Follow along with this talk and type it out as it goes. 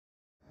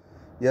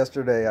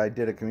Yesterday I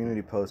did a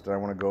community post and I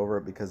want to go over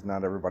it because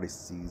not everybody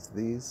sees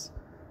these.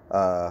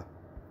 Uh,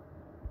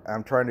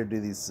 I'm trying to do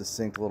these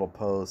succinct little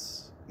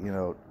posts,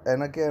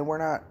 and again, we're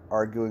not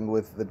arguing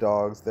with the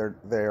dogs.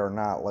 They are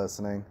not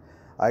listening.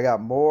 I got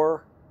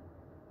more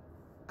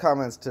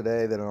comments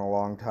today than in a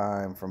long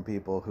time from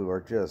people who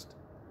are just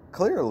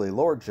clearly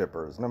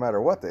lordshippers. No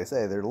matter what they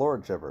say, they're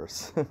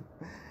lordshippers.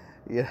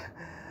 Yeah,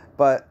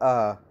 but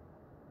the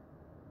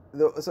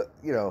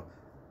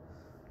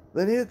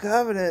new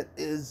covenant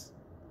is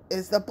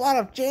the blood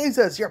of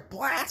Jesus. You're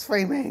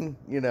blaspheming.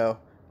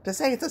 To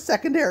say it's a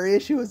secondary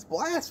issue is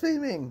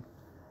blaspheming.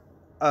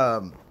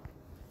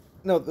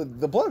 No,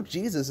 the blood of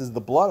Jesus is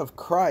the blood of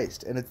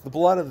Christ, and it's the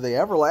blood of the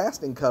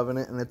everlasting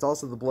covenant, and it's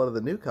also the blood of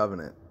the new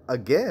covenant.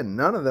 Again,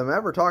 none of them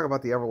ever talk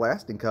about the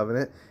everlasting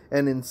covenant,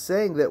 and in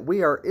saying that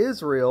we are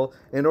Israel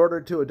in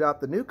order to adopt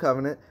the new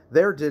covenant,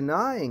 they're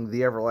denying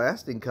the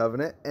everlasting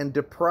covenant and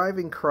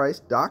depriving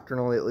Christ,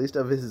 doctrinally at least,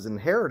 of his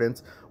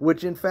inheritance,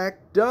 which in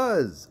fact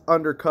does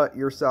undercut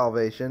your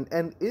salvation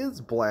and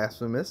is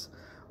blasphemous.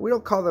 We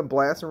don't call them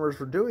blasphemers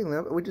for doing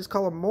that, we just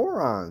call them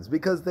morons,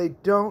 because they've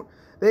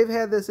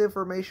had this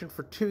information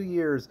for 2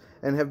 years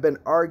and have been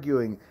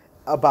arguing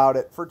about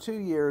it for 2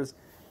 years,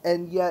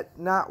 and yet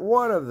not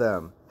one of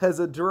them has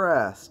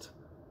addressed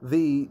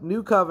the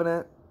new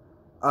covenant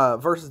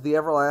versus the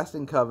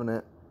everlasting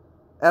covenant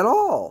at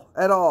all.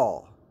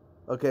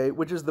 Okay,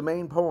 which is the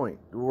main point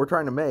we're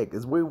trying to make,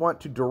 is we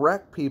want to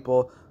direct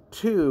people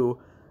to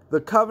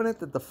the covenant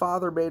that the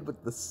Father made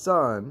with the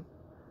Son,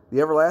 the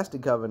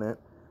everlasting covenant,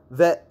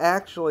 that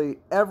actually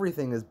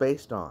everything is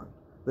based on.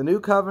 The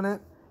new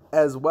covenant,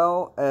 as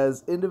well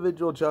as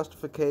individual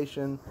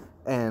justification,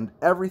 and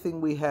everything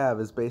we have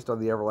is based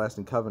on the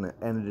everlasting covenant,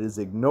 and it is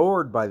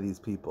ignored by these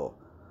people.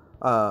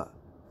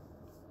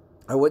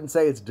 I wouldn't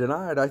say it's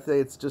denied, I say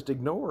it's just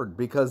ignored,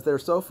 because they're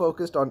so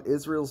focused on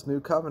Israel's new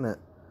covenant.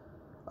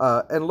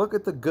 And look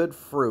at the good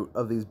fruit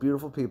of these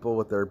beautiful people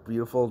with their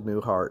beautiful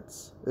new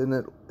hearts. Isn't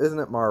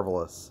it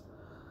marvelous?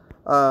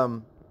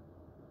 And,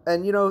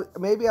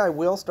 maybe I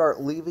will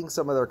start leaving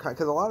some of their...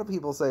 Because a lot of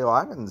people say,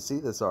 I didn't see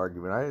this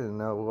argument. I didn't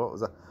know what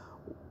was that.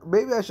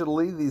 Maybe I should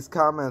leave these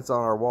comments on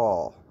our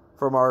wall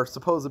from our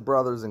supposed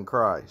brothers in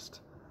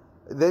Christ.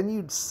 Then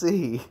you'd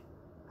see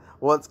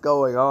what's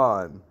going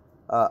on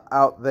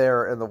out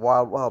there in the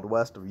wild, wild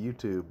west of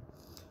YouTube.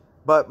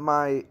 But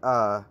my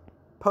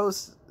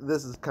post,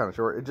 this is kind of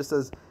short. It just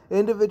says,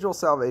 individual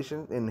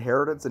salvation,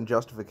 inheritance, and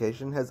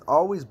justification has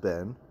always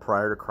been,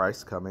 prior to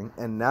Christ's coming,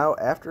 and now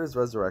after his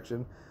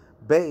resurrection,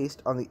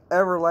 based on the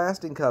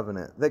everlasting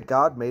covenant that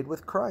God made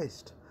with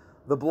Christ.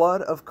 The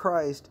blood of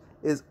Christ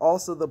is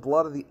also the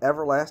blood of the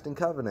everlasting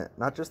covenant,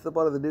 not just the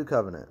blood of the new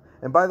covenant.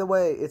 And by the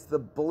way, it's the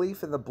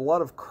belief in the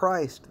blood of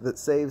Christ that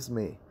saves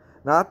me,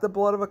 not the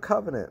blood of a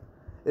covenant.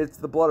 It's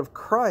the blood of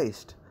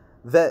Christ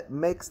that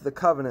makes the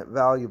covenant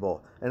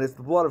valuable, and it's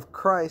the blood of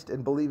Christ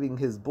and believing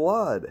his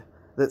blood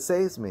that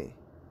saves me.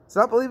 It's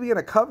not believing in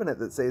a covenant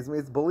that saves me,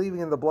 it's believing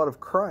in the blood of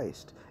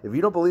Christ. If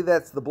you don't believe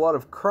that's the blood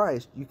of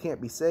Christ, you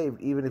can't be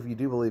saved, even if you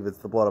do believe it's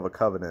the blood of a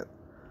covenant.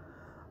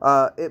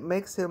 It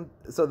makes him...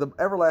 So the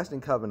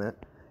everlasting covenant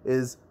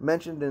is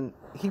mentioned in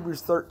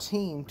Hebrews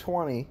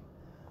 13:20,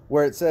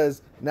 where it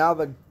says,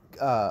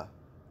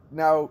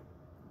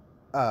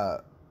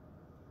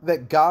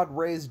 that God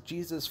raised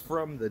Jesus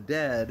from the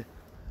dead,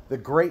 the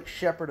great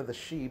shepherd of the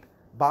sheep,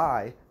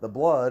 by the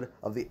blood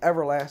of the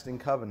everlasting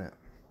covenant.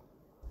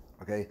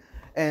 Okay?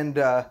 And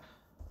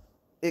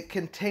it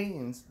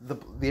contains,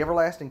 the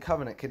everlasting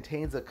covenant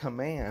contains a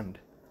command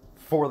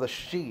for the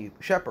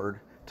shepherd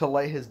to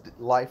lay his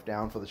life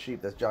down for the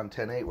sheep. That's John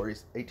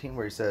 10:18,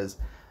 where he says,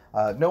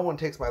 no one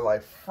takes my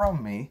life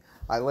from me.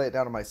 I lay it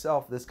down to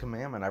myself. This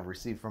commandment I've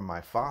received from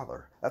my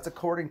Father. That's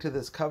according to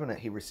this covenant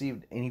he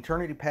received in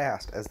eternity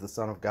past as the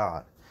Son of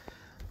God.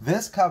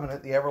 This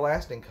covenant, the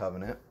everlasting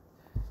covenant,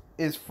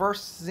 is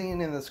first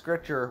seen in the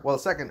scripture. Well,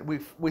 second,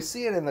 we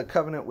see it in the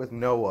covenant with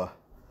Noah,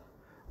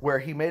 where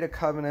he made a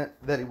covenant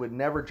that he would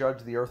never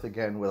judge the earth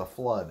again with a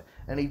flood.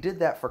 And he did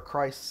that for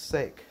Christ's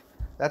sake.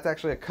 That's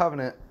actually a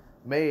covenant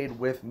made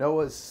with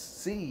Noah's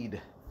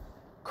seed,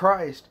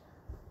 Christ,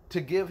 to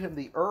give him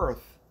the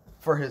earth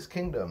for his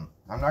kingdom.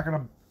 I'm not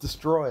going to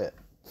destroy it.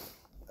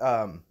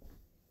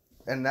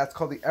 And that's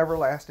called the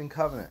everlasting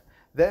covenant.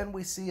 Then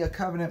we see a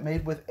covenant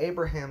made with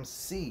Abraham's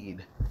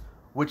seed,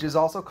 which is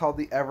also called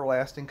the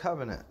everlasting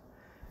covenant.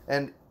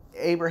 And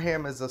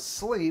Abraham is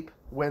asleep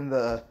when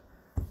the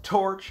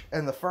torch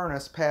and the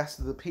furnace pass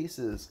to the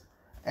pieces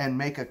and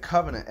make a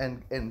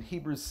covenant. And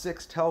Hebrews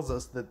 6 tells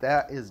us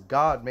that is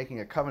God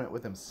making a covenant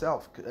with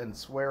himself and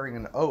swearing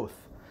an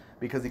oath.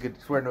 Because he could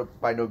swear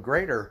by no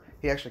greater,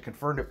 he actually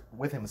confirmed it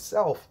with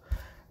himself.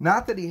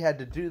 Not that he had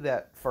to do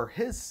that for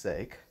his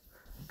sake,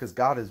 because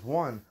God is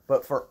one,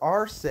 but for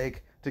our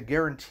sake, to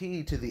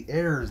guarantee to the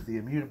heirs the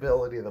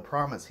immutability of the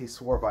promise, he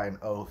swore by an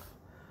oath.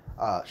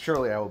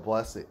 Surely I will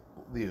bless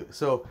you.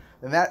 So,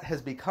 and that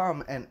has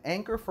become an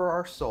anchor for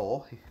our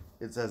soul,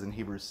 it says in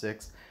Hebrews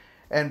 6.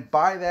 And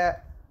by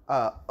that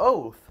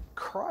oath,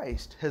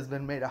 Christ has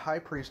been made a high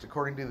priest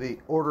according to the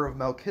order of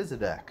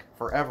Melchizedek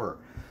forever.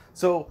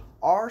 So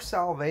our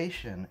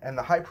salvation and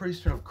the high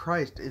priesthood of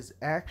Christ is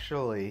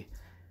actually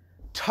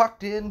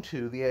tucked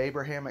into the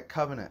Abrahamic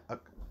covenant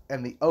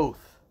and the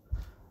oath.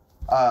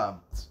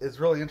 It's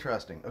really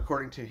interesting,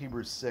 according to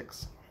Hebrews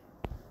 6.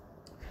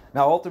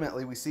 Now,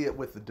 ultimately, we see it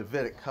with the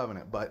Davidic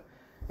covenant, but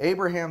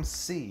Abraham's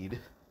seed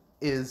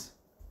is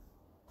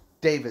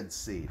David's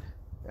seed,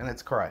 and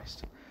it's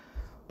Christ.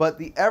 But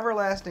the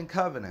everlasting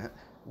covenant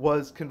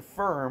was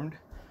confirmed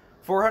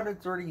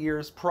 430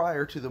 years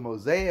prior to the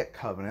Mosaic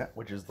covenant,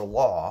 which is the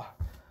law,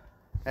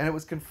 and it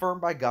was confirmed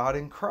by God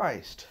in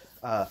Christ.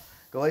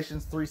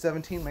 Galatians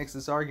 3:17 makes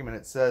this argument.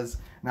 It says,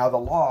 now the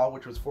law,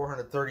 which was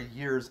 430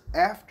 years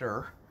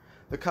after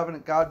the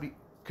covenant God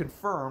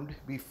confirmed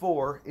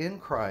before in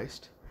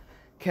Christ,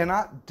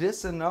 cannot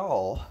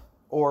disannul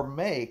or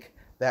make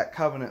that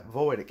covenant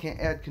void. It can't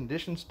add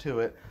conditions to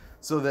it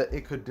so that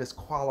it could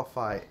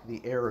disqualify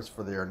the heirs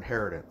for their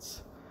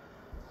inheritance.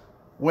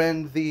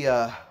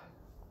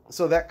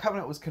 So that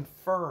covenant was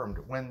confirmed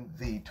when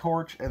the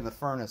torch and the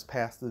furnace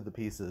passed through the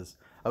pieces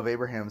of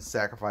Abraham's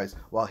sacrifice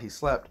while he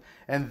slept.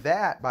 And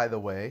that, by the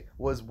way,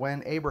 was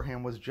when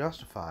Abraham was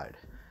justified.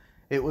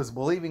 It was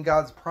believing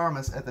God's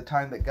promise at the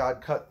time that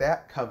God cut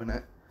that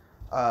covenant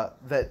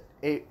that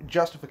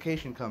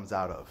justification comes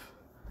out of.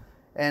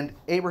 And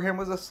Abraham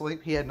was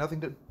asleep. He had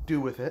nothing to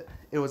do with it.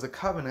 It was a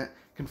covenant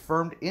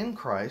confirmed in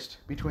Christ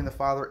between the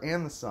Father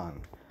and the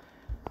Son.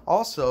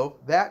 Also,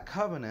 that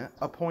covenant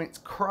appoints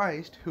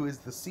Christ, who is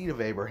the seed of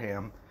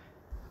Abraham,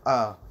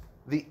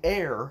 the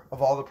heir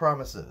of all the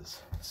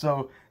promises.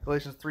 So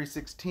Galatians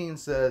 3:16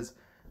 says,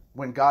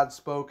 when God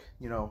spoke,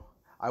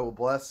 I will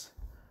bless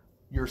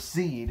your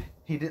seed,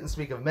 he didn't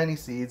speak of many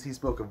seeds, he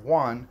spoke of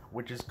one,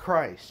 which is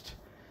Christ.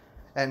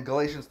 And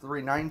Galatians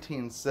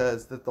 3:19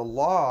 says that the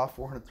law,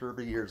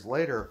 430 years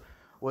later,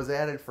 was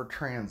added for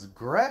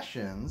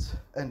transgressions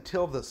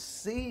until the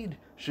seed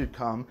should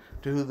come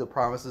to who the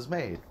promise is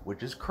made,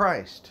 which is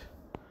Christ.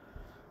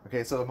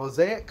 Okay, so the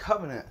Mosaic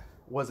covenant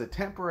was a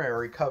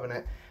temporary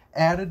covenant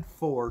added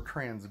for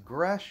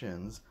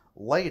transgressions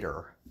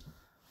later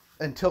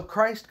until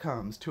Christ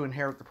comes to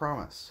inherit the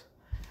promise.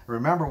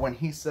 Remember when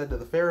he said to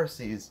the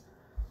Pharisees,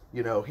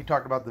 he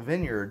talked about the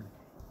vineyard,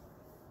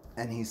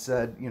 and he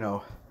said,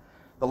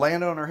 the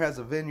landowner has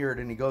a vineyard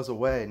and he goes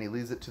away and he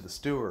leaves it to the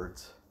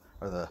stewards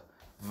or the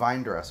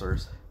vine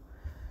dressers,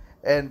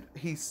 and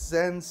he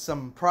sends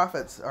some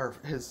prophets or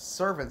his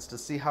servants to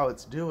see how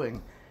it's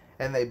doing,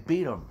 and they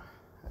beat him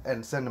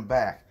and send him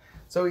back.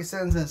 So he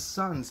sends his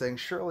son, saying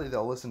surely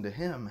they'll listen to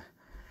him,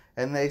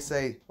 and they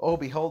say, oh,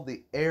 behold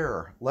the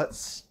heir,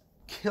 let's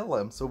kill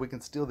him so we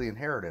can steal the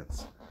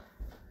inheritance.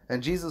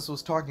 And Jesus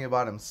was talking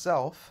about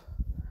himself,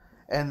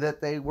 and that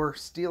they were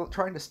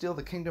trying to steal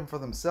the kingdom for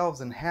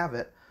themselves and have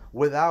it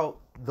without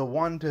the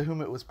one to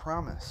whom it was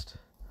promised.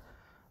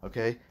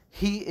 Okay?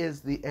 He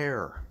is the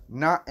heir,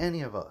 not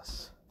any of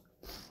us.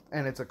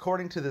 And it's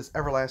according to this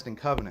everlasting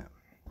covenant.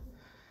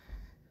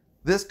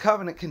 This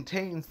covenant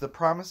contains the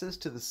promises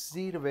to the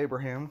seed of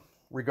Abraham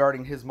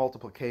regarding his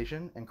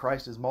multiplication, and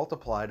Christ is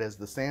multiplied as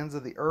the sands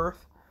of the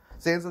earth,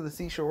 sands of the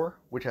seashore,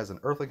 which has an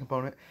earthly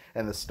component,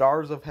 and the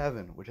stars of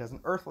heaven, which has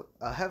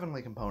a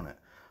heavenly component,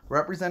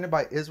 represented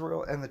by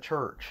Israel and the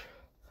church.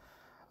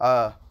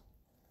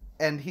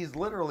 And he's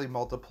literally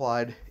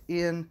multiplied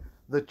in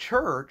the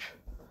church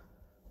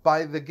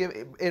by the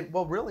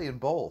really in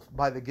both,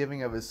 by the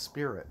giving of his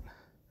Spirit.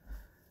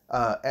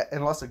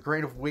 Unless a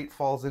grain of wheat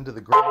falls into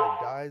the ground and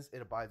dies,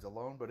 it abides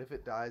alone, but if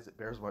it dies, it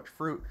bears much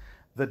fruit.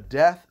 The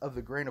death of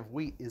the grain of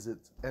wheat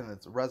and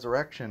its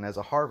resurrection as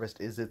a harvest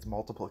is its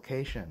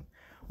multiplication.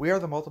 We are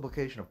the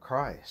multiplication of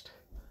Christ.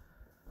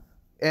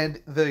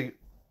 And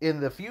in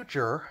the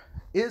future,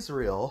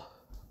 Israel,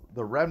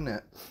 the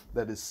remnant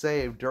that is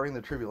saved during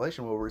the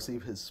tribulation, will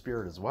receive his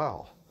Spirit as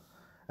well.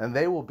 And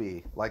they will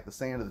be like the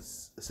sand of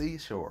the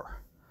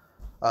seashore.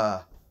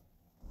 On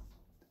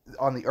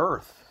the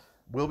earth,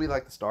 will be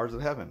like the stars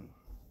of heaven.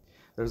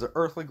 There's an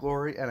earthly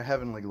glory and a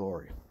heavenly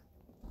glory.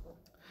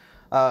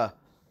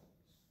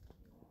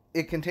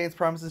 It contains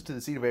promises to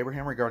the seed of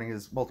Abraham regarding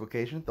his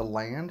multiplication. The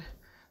land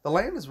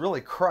is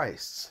really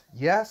Christ's.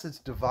 Yes, it's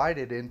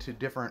divided into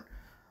different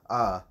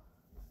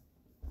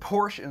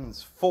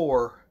portions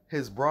for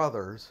his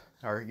brothers,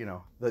 or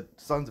the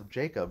sons of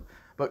Jacob,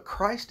 but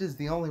Christ is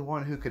the only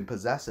one who can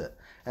possess it.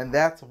 And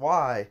that's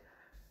why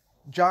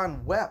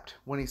John wept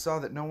when he saw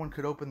that no one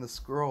could open the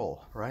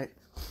scroll, right?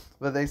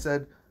 But they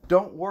said,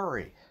 don't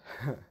worry.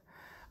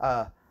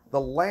 The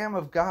Lamb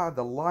of God,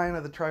 the Lion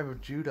of the tribe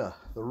of Judah,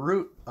 the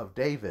root of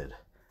David,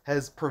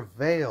 has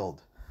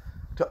prevailed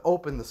to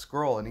open the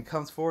scroll. And he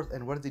comes forth,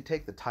 and what does he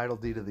take? The title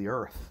deed of the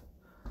earth.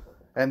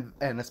 And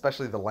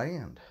especially the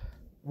land,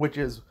 which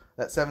is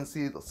that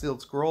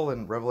sealed scroll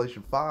in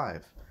Revelation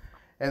 5.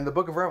 And the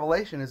book of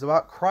Revelation is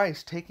about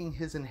Christ taking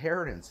his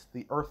inheritance,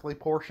 the earthly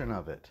portion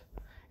of it.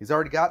 He's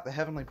already got the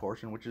heavenly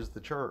portion, which is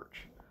the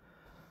church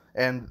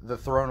and the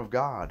throne of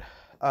God.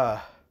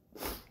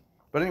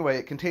 But anyway,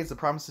 it contains the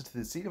promises to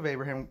the seed of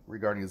Abraham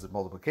regarding his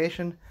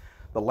multiplication,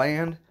 The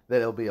land,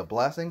 that it'll be a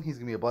blessing. He's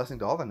going to be a blessing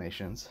to all the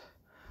nations.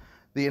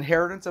 The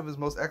inheritance of his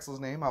most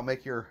excellent name, I'll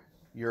make your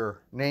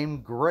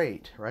name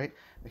great, right?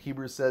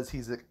 Hebrews says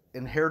he's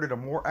inherited a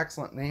more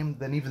excellent name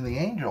than even the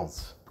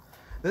angels.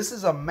 This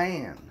is a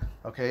man,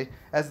 okay?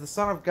 As the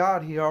Son of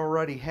God, he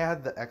already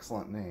had the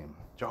excellent name,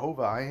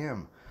 Jehovah, I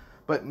am.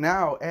 But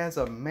now, as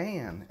a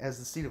man, as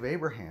the seed of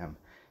Abraham,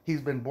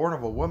 he's been born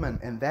of a woman,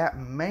 and that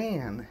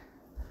man,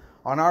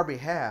 on our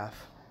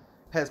behalf,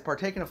 has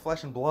partaken of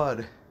flesh and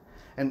blood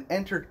and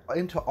entered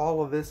into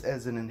all of this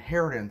as an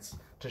inheritance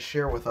to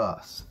share with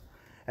us.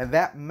 And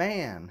that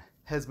man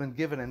has been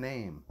given a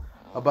name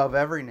above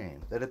every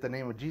name, that at the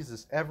name of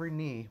Jesus, every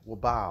knee will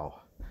bow,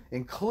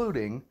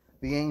 including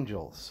the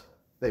angels.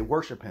 They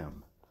worship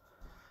him.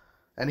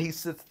 And he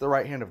sits at the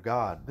right hand of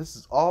God. This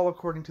is all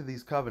according to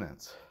these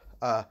covenants.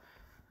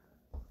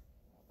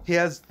 He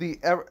has the...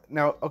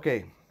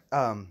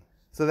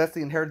 so that's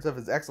the inheritance of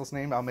his excellent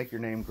name. I'll make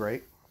your name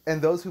great.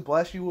 And those who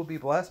bless you will be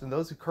blessed, and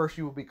those who curse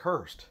you will be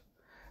cursed.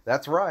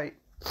 That's right.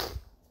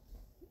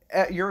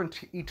 Your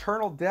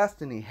eternal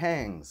destiny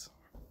hangs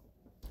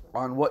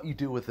on what you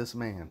do with this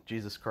man,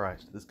 Jesus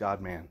Christ, this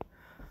God-man.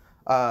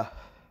 Now,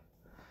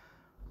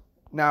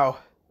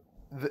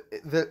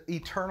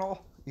 the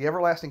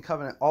everlasting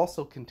covenant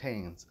also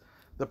contains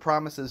the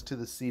promises to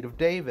the seed of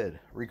David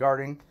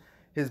regarding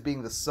his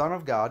being the Son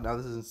of God. Now,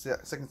 this is in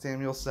 2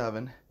 Samuel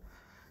 7.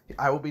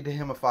 I will be to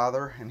him a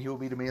father, and he will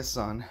be to me a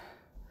son.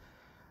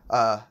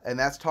 And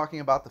that's talking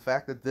about the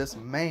fact that this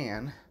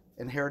man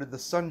inherited the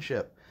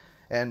sonship.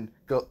 And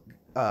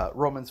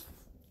Romans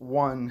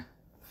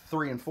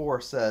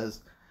 1:3-4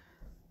 says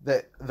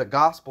that the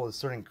gospel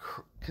is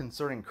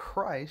concerning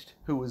Christ,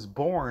 who was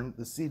born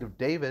the seed of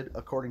David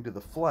according to the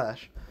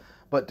flesh,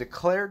 but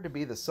declared to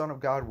be the Son of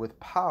God with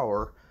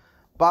power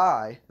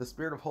by the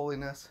Spirit of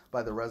holiness,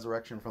 by the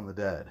resurrection from the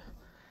dead.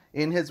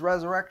 In his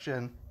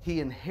resurrection, he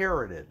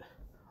inherited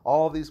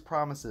all these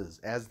promises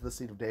as the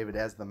seed of David,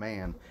 as the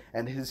man,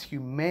 and his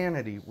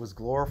humanity was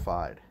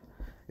glorified.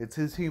 It's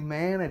his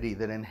humanity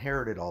that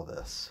inherited all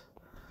this.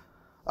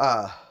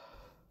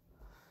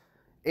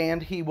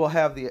 And he will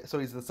have so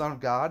he's the Son of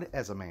God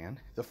as a man,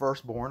 the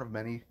firstborn of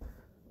many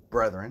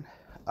brethren.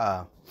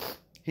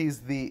 He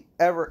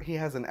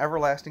has an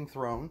everlasting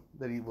throne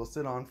that he will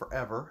sit on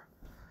forever.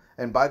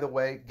 And by the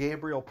way,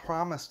 Gabriel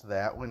promised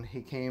that when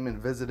he came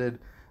and visited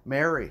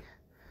Mary.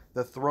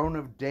 The throne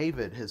of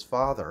David, his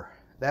father,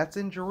 that's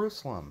in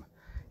Jerusalem.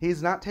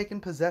 He's not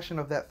taken possession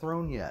of that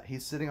throne yet.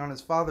 He's sitting on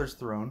his father's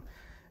throne.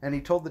 And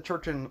he told the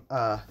church in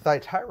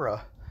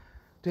Thyatira,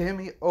 to him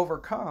he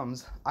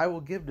overcomes, I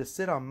will give to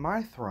sit on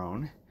my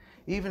throne,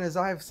 even as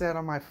I have sat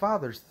on my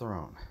father's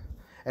throne.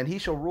 And he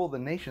shall rule the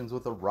nations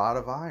with a rod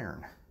of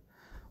iron.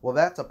 Well,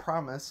 that's a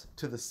promise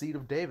to the seed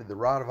of David. The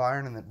rod of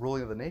iron and the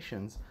ruling of the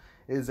nations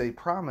is a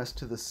promise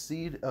to the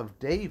seed of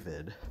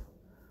David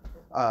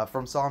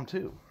from Psalm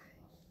 2.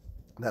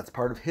 That's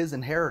part of his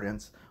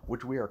inheritance,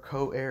 which we are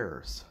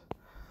co-heirs.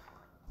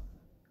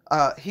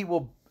 He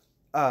will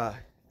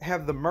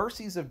have the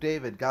mercies of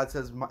David. God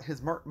says,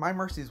 my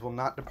mercies will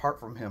not depart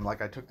from him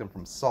like I took them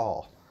from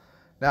Saul.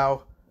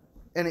 Now,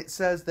 and it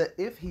says that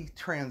if he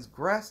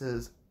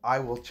transgresses, I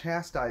will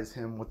chastise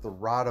him with the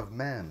rod of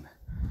men.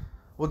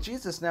 Well,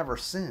 Jesus never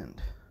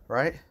sinned,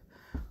 right?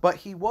 But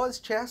he was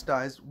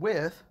chastised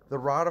with the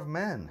rod of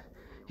men.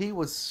 He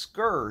was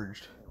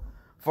scourged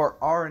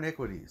for our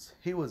iniquities.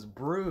 He was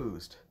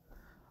bruised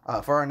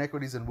for our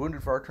iniquities and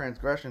wounded for our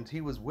transgressions.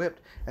 He was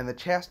whipped, and the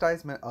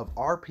chastisement of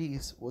our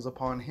peace was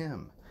upon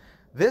him.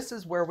 This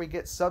is where we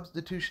get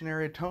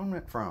substitutionary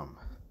atonement from.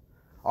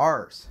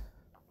 Ours.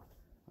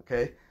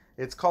 Okay?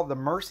 It's called the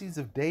mercies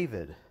of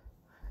David.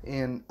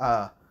 In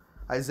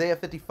Isaiah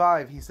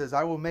 55, he says,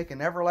 I will make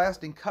an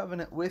everlasting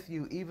covenant with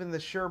you, even the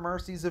sure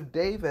mercies of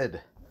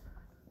David.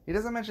 He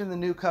doesn't mention the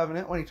new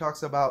covenant when he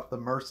talks about the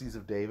mercies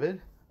of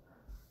David.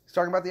 He's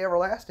talking about the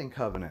everlasting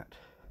covenant.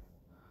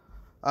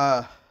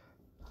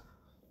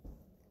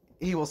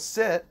 He will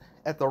sit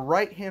at the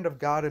right hand of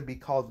God and be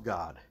called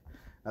God.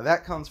 Now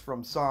that comes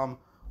from Psalm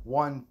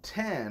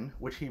 110,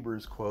 which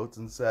Hebrews quotes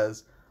and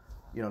says,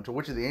 to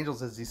which of the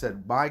angels has he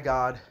said, my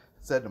God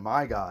said to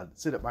my God,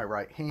 sit at my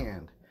right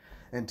hand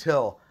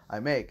until I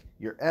make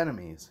your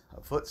enemies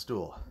a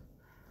footstool.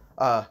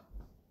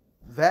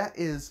 That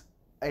is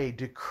a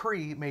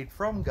decree made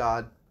from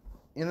God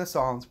in the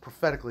Psalms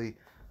prophetically,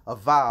 a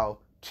vow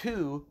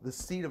to the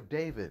seed of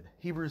David.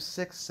 Hebrews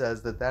 6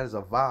 says that is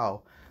a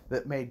vow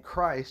that made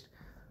Christ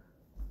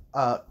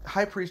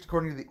high priest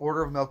according to the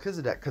order of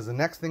Melchizedek, because the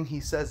next thing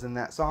he says in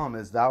that psalm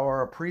is, thou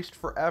art a priest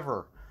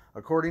forever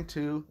according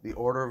to the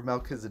order of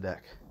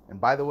Melchizedek. And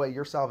by the way,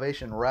 your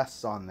salvation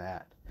rests on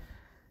that.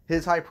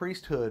 His high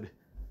priesthood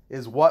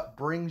is what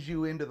brings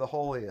you into the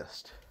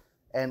holiest,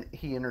 and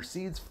he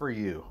intercedes for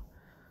you.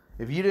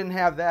 If you didn't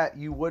have that,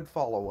 you would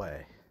fall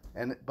away,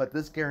 but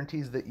this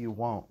guarantees that you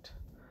won't.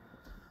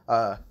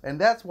 And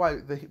that's why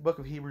the book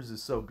of Hebrews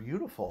is so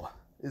beautiful,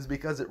 is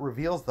because it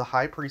reveals the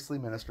high priestly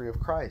ministry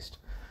of Christ,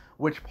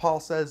 which Paul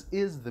says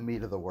is the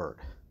meat of the word.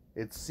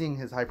 It's seeing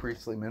his high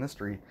priestly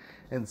ministry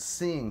and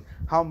seeing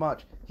how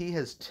much he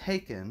has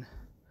taken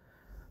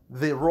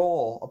the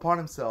role upon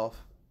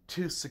himself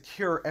to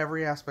secure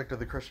every aspect of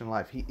the Christian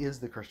life. He is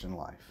the Christian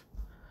life.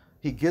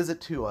 He gives it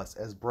to us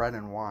as bread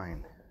and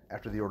wine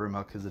after the order of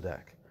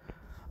Melchizedek.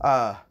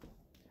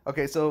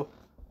 Okay, so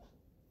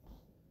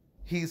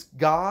he's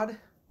God.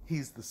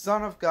 He's the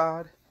Son of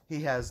God.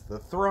 He has the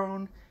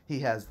throne. He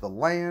has the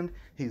land.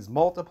 He's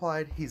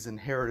multiplied. He's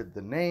inherited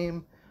the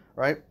name,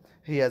 right?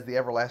 He has the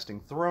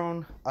everlasting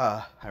throne.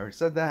 I already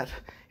said that.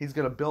 He's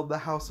going to build the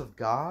house of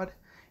God.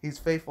 He's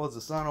faithful as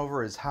a son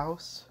over his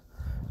house,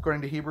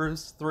 according to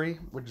Hebrews 3,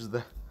 which is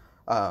the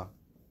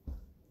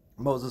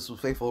Moses was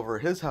faithful over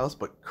his house,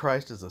 but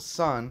Christ is a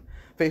son,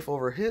 faithful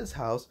over his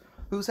house,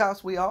 whose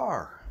house we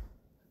are,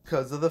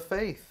 because of the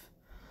faith.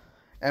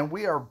 And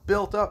we are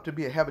built up to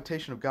be a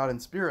habitation of God in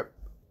spirit.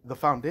 The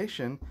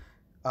foundation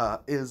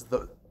is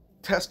the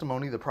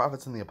testimony, the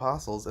prophets and the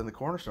apostles, and the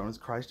cornerstone is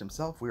Christ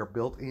himself. We are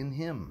built in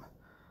him.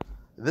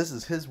 This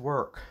is his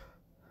work.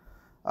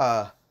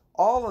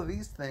 All of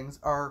these things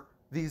are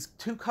these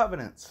two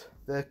covenants,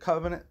 the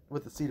covenant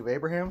with the seed of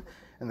Abraham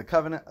and the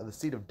covenant of the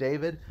seed of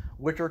David,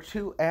 which are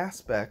two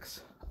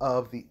aspects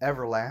of the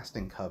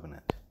everlasting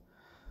covenant.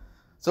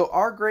 So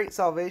our great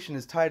salvation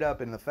is tied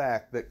up in the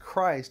fact that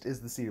Christ is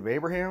the seed of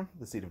Abraham,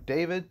 the seed of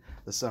David,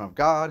 the Son of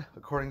God,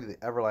 according to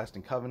the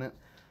everlasting covenant.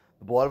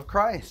 The blood of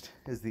Christ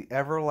is the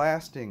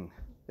everlasting,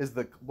 is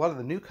the blood of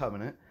the new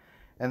covenant,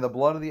 and the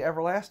blood of the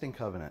everlasting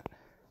covenant.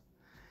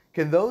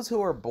 Can those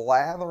who are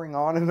blathering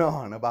on and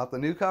on about the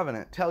new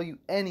covenant tell you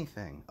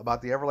anything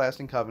about the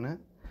everlasting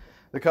covenant,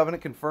 the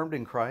covenant confirmed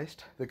in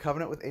Christ, the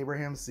covenant with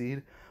Abraham's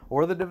seed,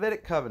 or the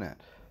Davidic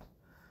covenant?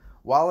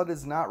 While it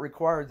is not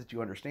required that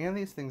you understand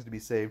these things to be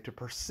saved, to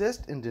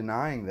persist in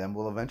denying them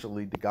will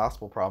eventually lead to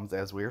gospel problems,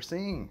 as we are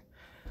seeing.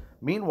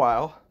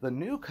 Meanwhile, the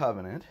new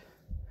covenant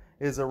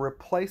is a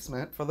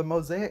replacement for the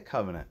Mosaic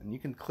covenant, and you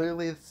can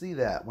clearly see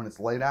that when it's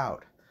laid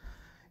out.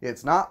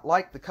 It's not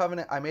like the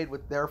covenant I made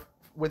with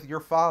your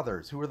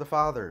fathers. Who are the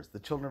fathers? The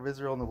children of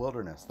Israel in the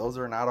wilderness. Those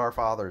are not our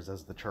fathers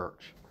as the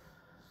church.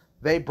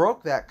 They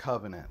broke that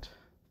covenant.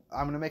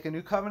 I'm going to make a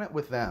new covenant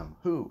with them.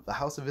 Who? The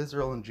house of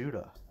Israel and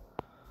Judah.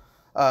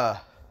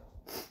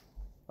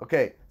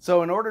 Okay,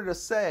 so in order to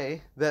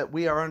say that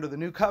we are under the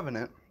new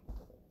covenant,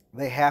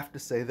 they have to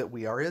say that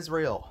we are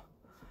Israel.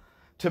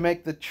 To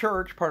make the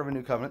church part of a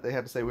new covenant, they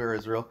had to say we are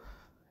Israel.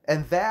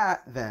 And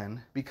that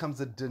then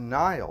becomes a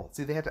denial.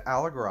 See, they had to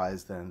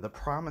allegorize then the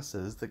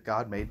promises that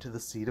God made to the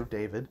seed of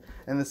David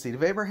and the seed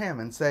of Abraham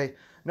and say,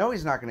 no,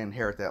 he's not going to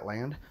inherit that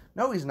land.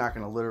 No, he's not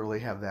going to literally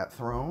have that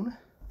throne.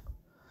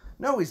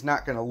 No, he's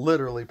not going to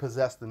literally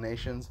possess the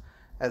nations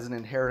as an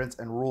inheritance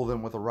and rule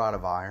them with a rod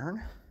of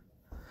iron.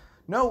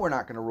 No, we're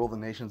not going to rule the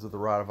nations with a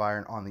rod of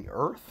iron on the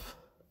earth.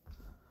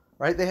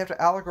 Right? They have to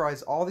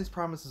allegorize all these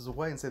promises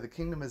away and say the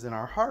kingdom is in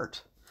our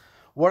heart.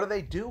 What are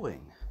they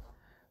doing?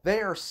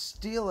 They are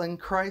stealing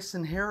Christ's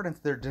inheritance.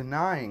 They're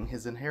denying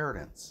his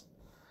inheritance.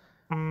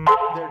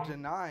 They're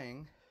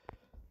denying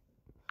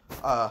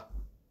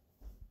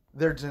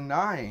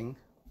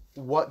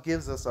what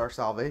gives us our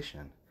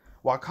salvation,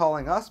 while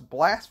calling us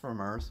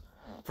blasphemers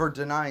for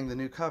denying the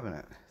new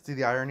covenant. See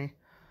the irony?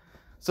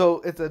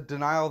 So it's a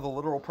denial of the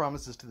literal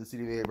promises to the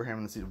seed of Abraham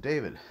and the seed of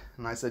David.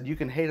 And I said, you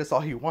can hate us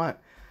all you want,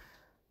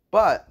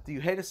 but do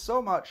you hate us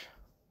so much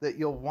that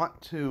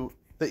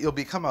you'll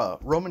become a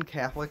Roman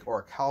Catholic or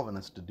a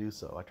Calvinist to do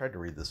so? I tried to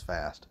read this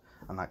fast.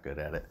 I'm not good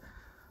at it.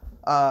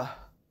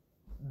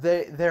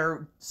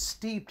 They're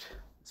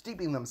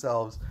steeping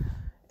themselves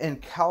in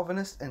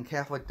Calvinist and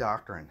Catholic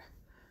doctrine.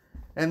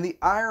 And the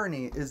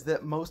irony is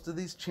that most of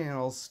these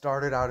channels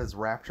started out as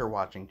rapture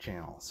watching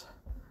channels.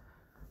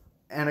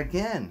 And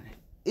again,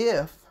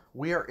 if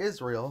we are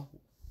Israel,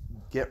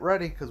 get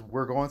ready, because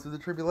we're going through the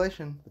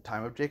tribulation, the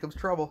time of Jacob's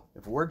trouble.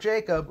 If we're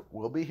Jacob,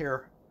 we'll be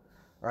here,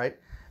 right?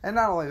 And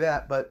not only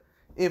that, but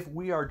if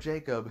we are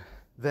Jacob,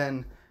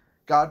 then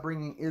God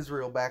bringing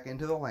Israel back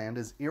into the land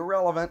is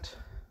irrelevant.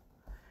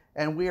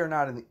 And we are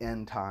not in the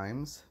end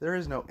times. There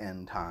is no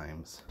end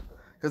times,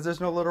 because there's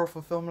no literal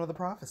fulfillment of the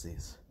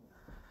prophecies.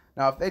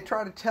 Now, if they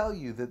try to tell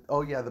you that,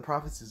 oh yeah, the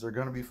prophecies are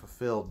going to be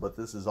fulfilled, but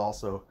this is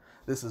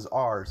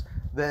ours,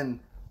 then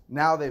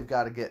now they've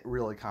got to get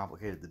really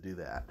complicated to do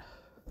that.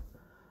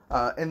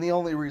 And the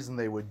only reason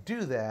they would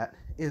do that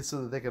is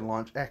so that they can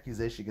launch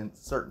accusation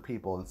against certain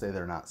people and say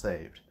they're not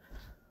saved,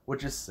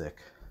 which is sick.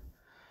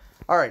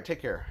 All right, take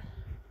care.